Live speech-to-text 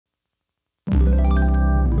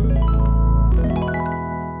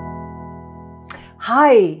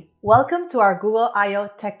Hi, welcome to our Google I/O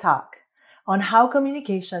Tech Talk on how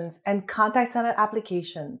communications and contact center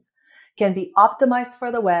applications can be optimized for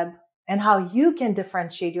the web and how you can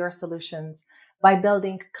differentiate your solutions by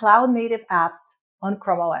building cloud-native apps on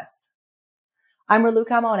ChromeOS. I'm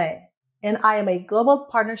Raluca Monet, and I am a global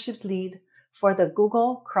partnerships lead for the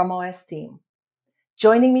Google ChromeOS team.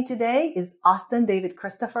 Joining me today is Austin David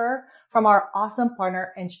Christopher from our awesome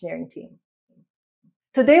partner engineering team.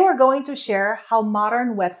 Today, we're going to share how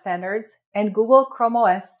modern web standards and Google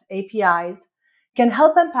ChromeOS APIs can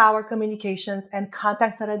help empower communications and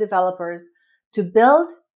contact center developers to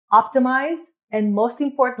build, optimize, and most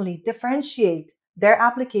importantly, differentiate their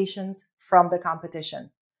applications from the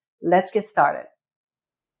competition. Let's get started.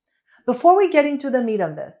 Before we get into the meat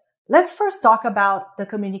of this, let's first talk about the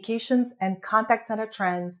communications and contact center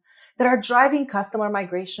trends that are driving customer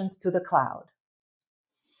migrations to the cloud.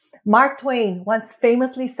 Mark Twain once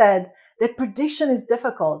famously said that prediction is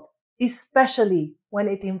difficult, especially when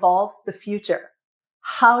it involves the future.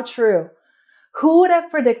 How true. Who would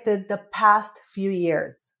have predicted the past few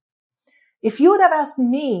years? If you would have asked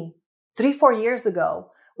me 3-4 years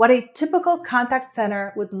ago what a typical contact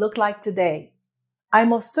center would look like today, I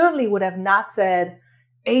most certainly would have not said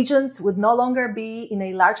agents would no longer be in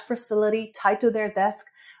a large facility tied to their desk,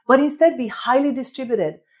 but instead be highly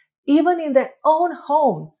distributed, even in their own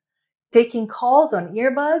homes, taking calls on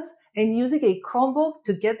earbuds and using a Chromebook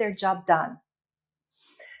to get their job done.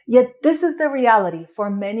 Yet this is the reality for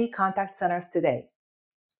many contact centers today.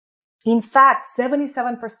 In fact,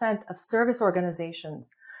 77% of service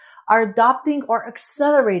organizations are adopting or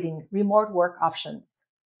accelerating remote work options.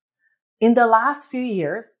 In the last few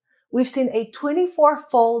years, we've seen a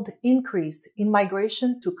 24-fold increase in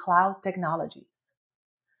migration to cloud technologies.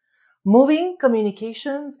 Moving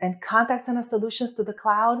communications and contact center solutions to the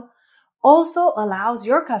cloud also allows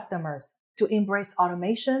your customers to embrace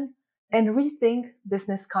automation and rethink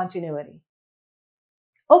business continuity.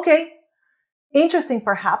 Okay, interesting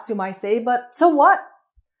perhaps you might say, but so what?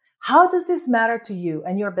 How does this matter to you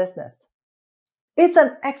and your business? It's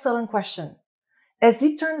an excellent question. As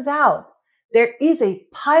it turns out, there is a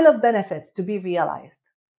pile of benefits to be realized.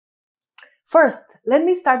 First, let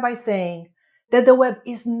me start by saying that the web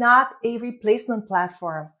is not a replacement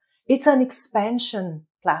platform. It's an expansion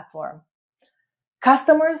platform.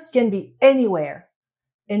 Customers can be anywhere,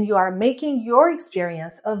 and you are making your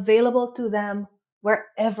experience available to them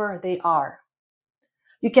wherever they are.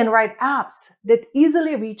 You can write apps that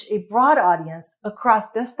easily reach a broad audience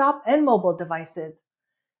across desktop and mobile devices.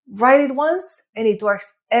 Write it once, and it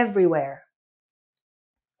works everywhere.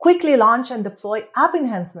 Quickly launch and deploy app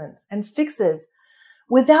enhancements and fixes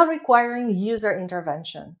without requiring user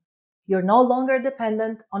intervention. You're no longer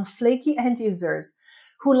dependent on flaky end users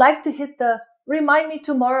who like to hit the remind me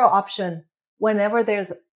tomorrow option whenever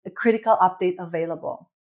there's a critical update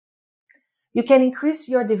available. You can increase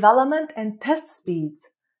your development and test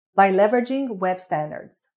speeds by leveraging web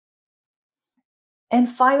standards. And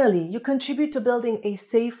finally, you contribute to building a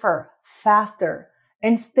safer, faster,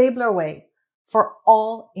 and stabler way for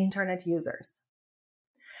all internet users.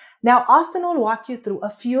 Now, Austin will walk you through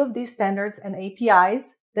a few of these standards and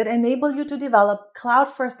APIs that enable you to develop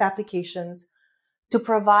cloud-first applications to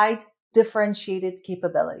provide differentiated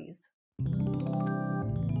capabilities.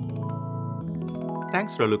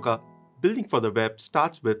 Thanks, Raluca. Building for the web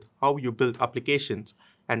starts with how you build applications,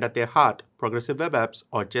 and at their heart, progressive web apps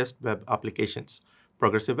are just web applications.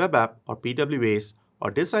 Progressive web app, or PWAs,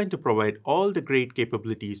 are designed to provide all the great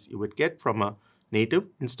capabilities you would get from a native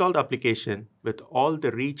installed application with all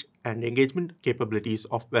the reach and engagement capabilities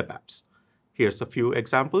of web apps. Here's a few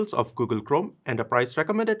examples of Google Chrome Enterprise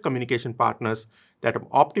recommended communication partners that have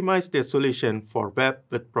optimized their solution for web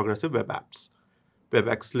with progressive web apps.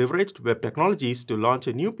 WebEx leveraged web technologies to launch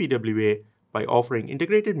a new PWA by offering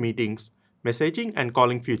integrated meetings, messaging, and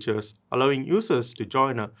calling features, allowing users to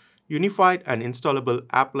join a unified and installable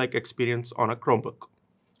app-like experience on a Chromebook.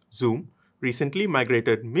 Zoom recently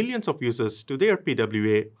migrated millions of users to their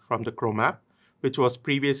PWA from the Chrome app, which was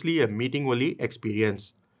previously a meeting-only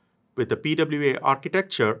experience. With the PWA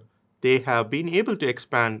architecture, they have been able to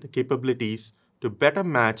expand the capabilities to better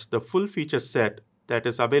match the full feature set that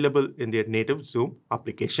is available in their native Zoom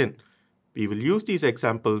application. We will use these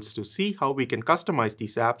examples to see how we can customize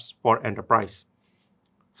these apps for enterprise.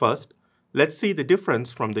 First, let's see the difference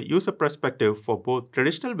from the user perspective for both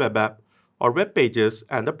traditional web app or web pages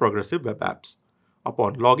and the progressive web apps.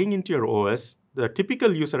 Upon logging into your OS, the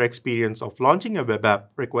typical user experience of launching a web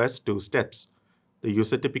app requires 2 steps. The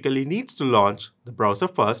user typically needs to launch the browser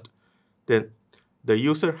first, then the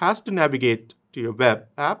user has to navigate to your web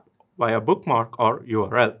app via bookmark or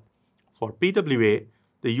URL. For PWA,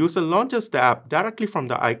 the user launches the app directly from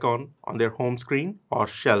the icon on their home screen or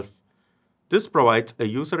shelf. This provides a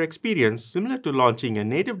user experience similar to launching a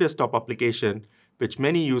native desktop application, which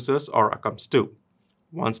many users are accustomed to.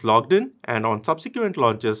 Once logged in and on subsequent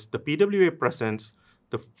launches, the PWA presents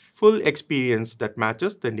the full experience that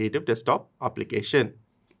matches the native desktop application.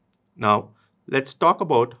 Now, let's talk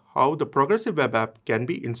about how the progressive web app can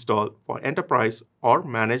be installed for enterprise or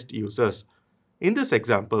managed users. In this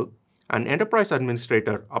example, an enterprise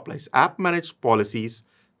administrator applies app managed policies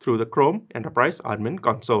through the Chrome Enterprise Admin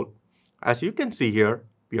Console. As you can see here,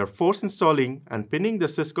 we are force installing and pinning the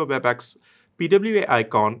Cisco WebEx PWA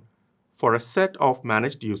icon for a set of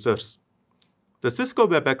managed users. The Cisco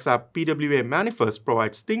WebEx app PWA manifest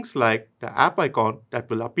provides things like the app icon that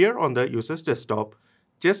will appear on the user's desktop,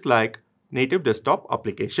 just like native desktop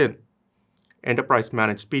application. Enterprise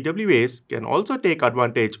managed PWAs can also take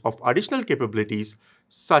advantage of additional capabilities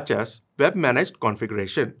such as web managed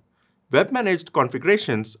configuration. Web managed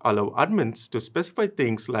configurations allow admins to specify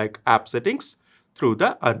things like app settings through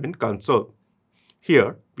the admin console.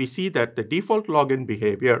 Here, we see that the default login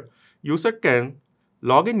behavior, user can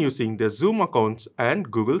log in using their Zoom accounts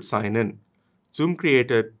and Google sign-in. Zoom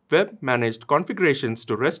created web-managed configurations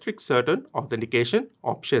to restrict certain authentication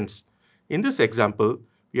options. In this example,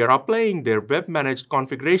 we are applying their web-managed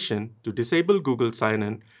configuration to disable Google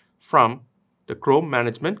sign-in from the Chrome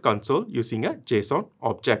Management Console using a JSON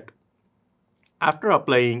object. After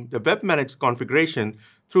applying the web-managed configuration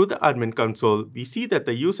through the admin console, we see that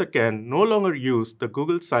the user can no longer use the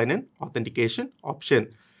Google sign-in authentication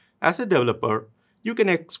option. As a developer, you can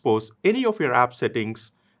expose any of your app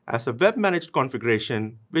settings as a web-managed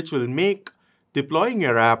configuration, which will make deploying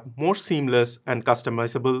your app more seamless and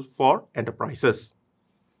customizable for enterprises.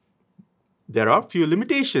 There are few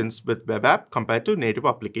limitations with web app compared to native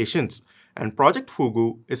applications, and Project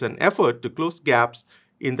Fugu is an effort to close gaps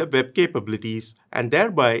in the web capabilities and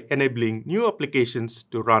thereby enabling new applications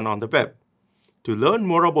to run on the web. To learn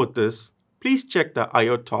more about this, please check the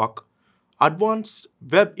I/O talk, Advanced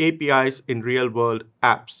Web APIs in Real-World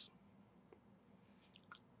Apps.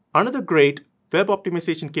 Another great web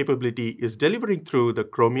optimization capability is delivering through the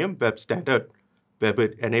Chromium Web Standard.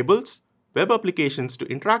 Webit enables web applications to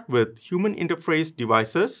interact with human interface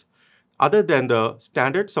devices other than the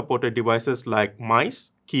standard supported devices like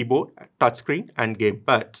mice, keyboard, touchscreen, and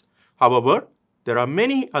gamepads. However, there are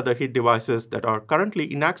many other HID devices that are currently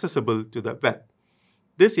inaccessible to the web.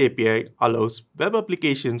 This API allows web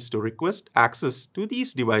applications to request access to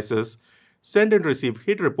these devices, send and receive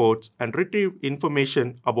HID reports, and retrieve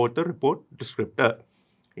information about the report descriptor.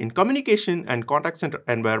 In communication and contact center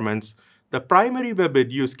environments, the primary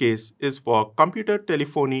Webit use case is for computer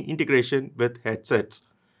telephony integration with headsets.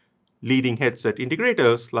 Leading headset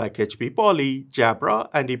integrators like HP Poly, Jabra,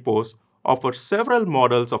 and Epos offer several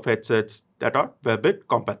models of headsets that are Webit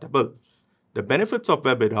compatible. The benefits of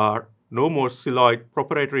Webit are no more siloed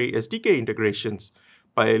proprietary SDK integrations.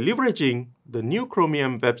 By leveraging the new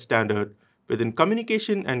Chromium Web Standard within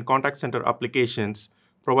communication and contact center applications,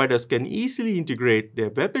 providers can easily integrate their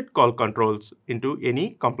Webit call controls into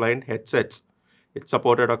any compliant headsets. It's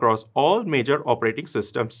supported across all major operating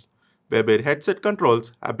systems. Webit headset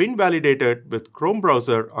controls have been validated with Chrome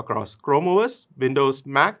browser across ChromeOS, Windows,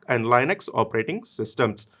 Mac, and Linux operating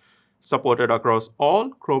systems. Supported across all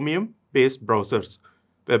Chromium-based browsers.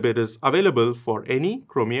 Webit is available for any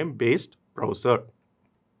Chromium-based browser.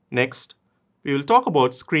 Next, we will talk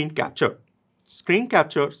about screen capture. Screen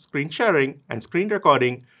capture, screen sharing, and screen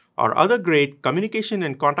recording are other great communication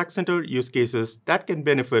and contact center use cases that can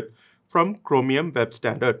benefit from Chromium Web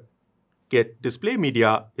Standard. Get Display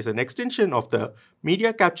Media is an extension of the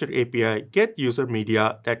Media Capture API Get User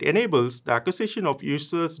Media that enables the acquisition of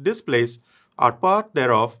users' displays or part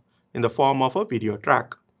thereof in the form of a video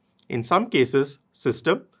track. In some cases,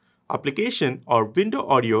 system, application, or window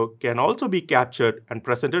audio can also be captured and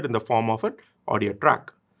presented in the form of an audio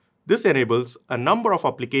track. This enables a number of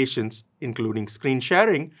applications, including screen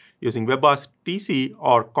sharing using WebRTC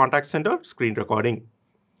or contact center screen recording.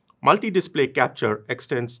 Multi-display capture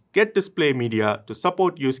extends Get Display Media to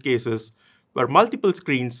support use cases where multiple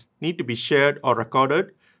screens need to be shared or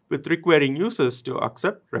recorded, with requiring users to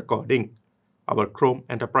accept recording. Our Chrome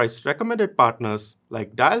Enterprise recommended partners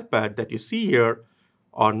like Dialpad that you see here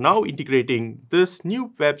are now integrating this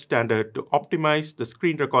new web standard to optimize the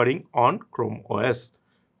screen recording on Chrome OS.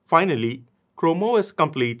 Finally, Chrome OS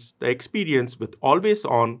completes the experience with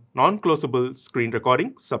always-on, non-closable screen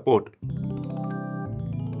recording support.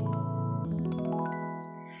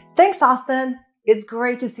 Thanks, Austin. It's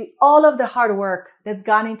great to see all of the hard work that's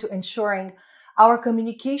gone into ensuring our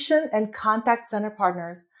communication and contact center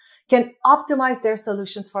partners can optimize their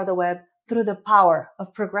solutions for the web through the power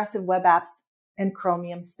of progressive web apps and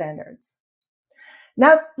Chromium standards.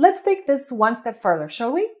 Now, let's take this one step further,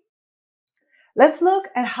 shall we? Let's look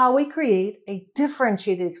at how we create a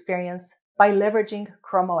differentiated experience by leveraging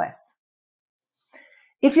ChromeOS.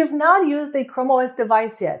 If you've not used a ChromeOS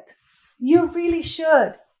device yet, you really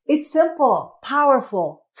should. It's simple,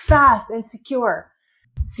 powerful, fast, and secure.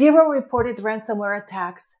 0 reported ransomware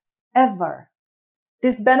attacks ever.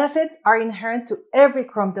 These benefits are inherent to every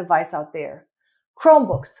Chrome device out there.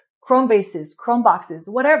 Chromebooks, Chromebases,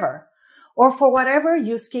 Chromeboxes, whatever, or for whatever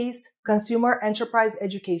use case, consumer, enterprise,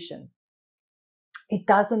 education. It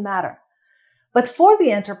doesn't matter. But for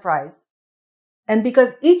the enterprise, and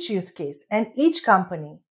because each use case and each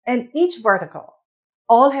company and each vertical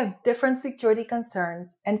all have different security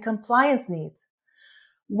concerns and compliance needs,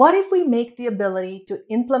 what if we make the ability to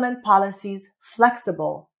implement policies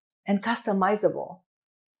flexible and customizable?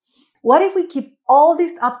 What if we keep all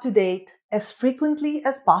this up to date as frequently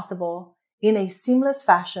as possible in a seamless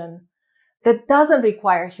fashion that doesn't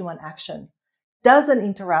require human action, doesn't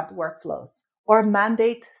interrupt workflows, or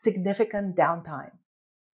mandate significant downtime?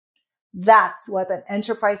 That's what an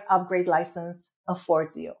enterprise upgrade license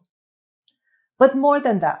affords you. But more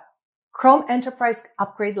than that, Chrome Enterprise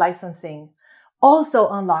Upgrade Licensing also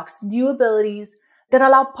unlocks new abilities that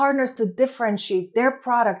allow partners to differentiate their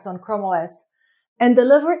products on ChromeOS and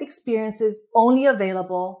deliver experiences only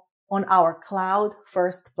available on our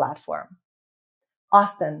cloud-first platform.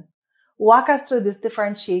 Austin, walk us through these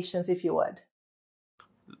differentiations if you would.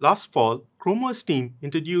 Last fall, ChromeOS team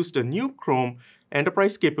introduced a new Chrome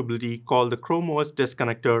enterprise capability called the ChromeOS Desk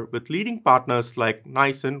Connector with leading partners like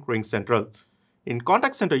NICE and RingCentral. In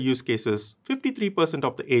contact center use cases, 53%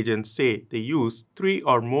 of the agents say they use 3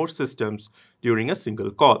 or more systems during a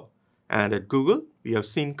single call. And at Google, we have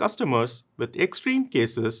seen customers with extreme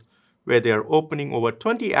cases where they are opening over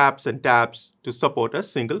 20 apps and tabs to support a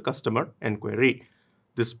single customer inquiry.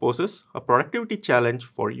 This poses a productivity challenge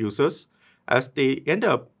for users as they end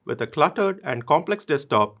up with a cluttered and complex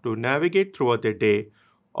desktop to navigate throughout their day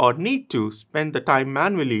or need to spend the time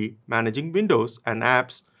manually managing windows and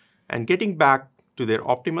apps and getting back to their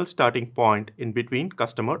optimal starting point in between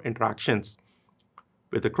customer interactions.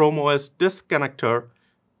 With the ChromeOS Disk Connector,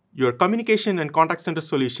 your communication and contact center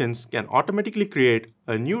solutions can automatically create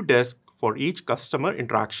a new desk for each customer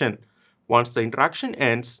interaction. Once the interaction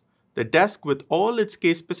ends, the desk with all its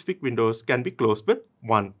case-specific windows can be closed with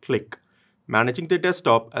one click. Managing the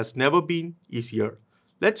desktop has never been easier.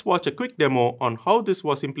 Let's watch a quick demo on how this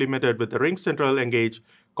was implemented with the RingCentral Engage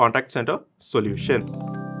contact center solution.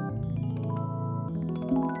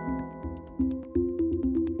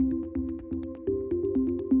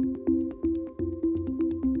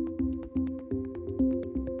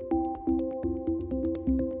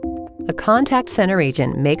 A contact center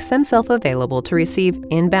agent makes themselves available to receive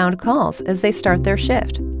inbound calls as they start their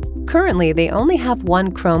shift. Currently, they only have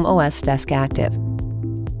one Chrome OS desk active.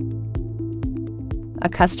 A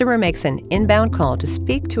customer makes an inbound call to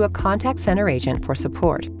speak to a contact center agent for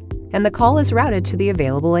support, and the call is routed to the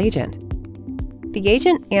available agent. The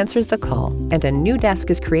agent answers the call, and a new desk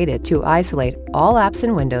is created to isolate all apps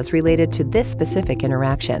and windows related to this specific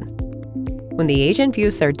interaction. When the agent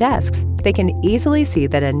views their desks, they can easily see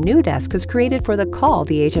that a new desk was created for the call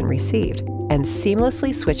the agent received and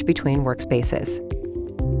seamlessly switch between workspaces.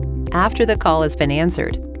 After the call has been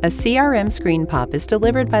answered, a CRM screen pop is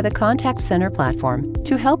delivered by the contact center platform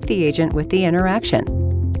to help the agent with the interaction.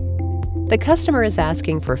 The customer is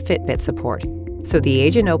asking for Fitbit support, so the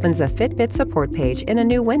agent opens a Fitbit support page in a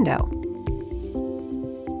new window.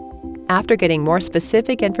 After getting more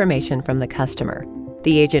specific information from the customer,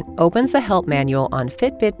 the agent opens the help manual on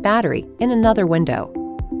Fitbit battery in another window.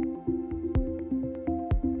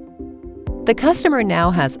 The customer now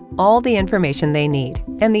has all the information they need,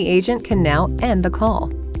 and the agent can now end the call.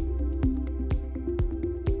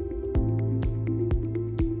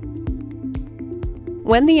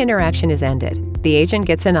 When the interaction is ended, the agent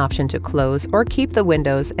gets an option to close or keep the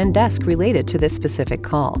windows and desk related to this specific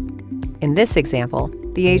call. In this example,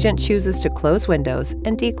 the agent chooses to close windows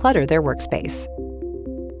and declutter their workspace.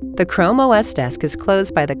 The Chrome OS desk is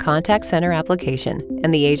closed by the contact center application,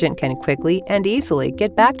 and the agent can quickly and easily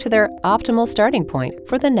get back to their optimal starting point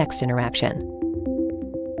for the next interaction.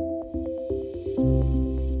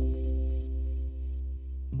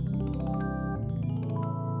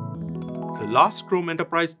 The last Chrome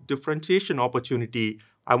Enterprise differentiation opportunity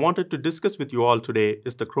I wanted to discuss with you all today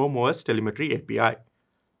is the Chrome OS Telemetry API.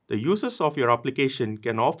 The users of your application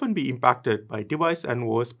can often be impacted by device and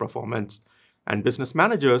OS performance, and business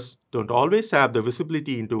managers don't always have the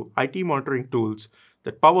visibility into IT monitoring tools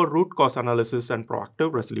that power root cause analysis and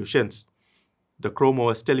proactive resolutions. The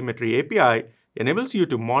ChromeOS Telemetry API enables you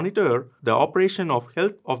to monitor the operation of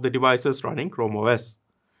health of the devices running ChromeOS.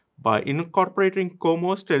 By incorporating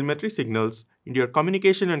ChromeOS telemetry signals into your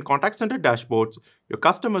communication and contact center dashboards, your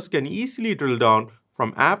customers can easily drill down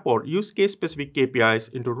from app or use case specific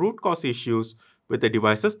KPIs into root cause issues with the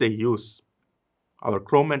devices they use. Our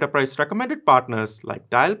Chrome Enterprise recommended partners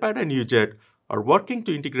like Dialpad and UJET are working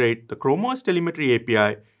to integrate the ChromeOS Telemetry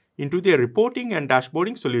API into their reporting and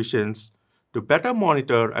dashboarding solutions to better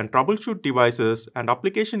monitor and troubleshoot devices and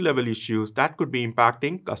application level issues that could be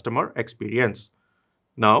impacting customer experience.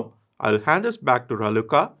 Now, I'll hand this back to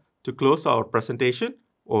Raluca to close our presentation.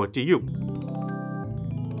 Over to you.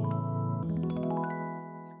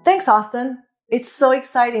 Thanks, Austin. It's so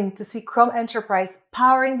exciting to see Chrome Enterprise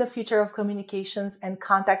powering the future of communications and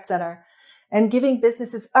contact center and giving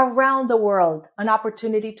businesses around the world an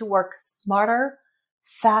opportunity to work smarter,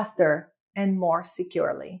 faster, and more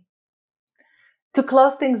securely. To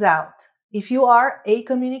close things out, if you are a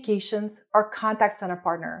communications or contact center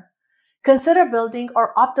partner, consider building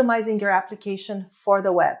or optimizing your application for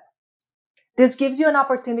the web. This gives you an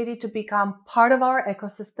opportunity to become part of our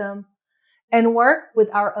ecosystem and work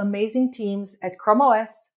with our amazing teams at ChromeOS,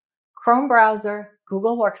 Chrome Browser,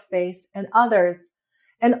 Google Workspace, and others,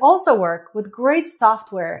 and also work with great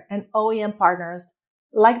software and OEM partners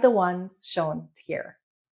like the ones shown here.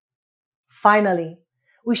 Finally,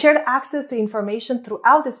 we shared access to information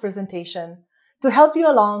throughout this presentation to help you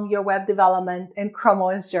along your web development and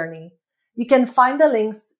ChromeOS journey. You can find the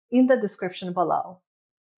links in the description below.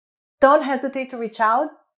 Don't hesitate to reach out.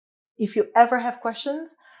 If you ever have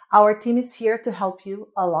questions, our team is here to help you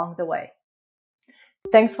along the way.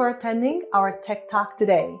 Thanks for attending our Tech Talk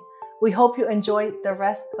today. We hope you enjoy the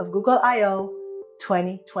rest of Google I/O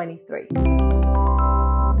 2023.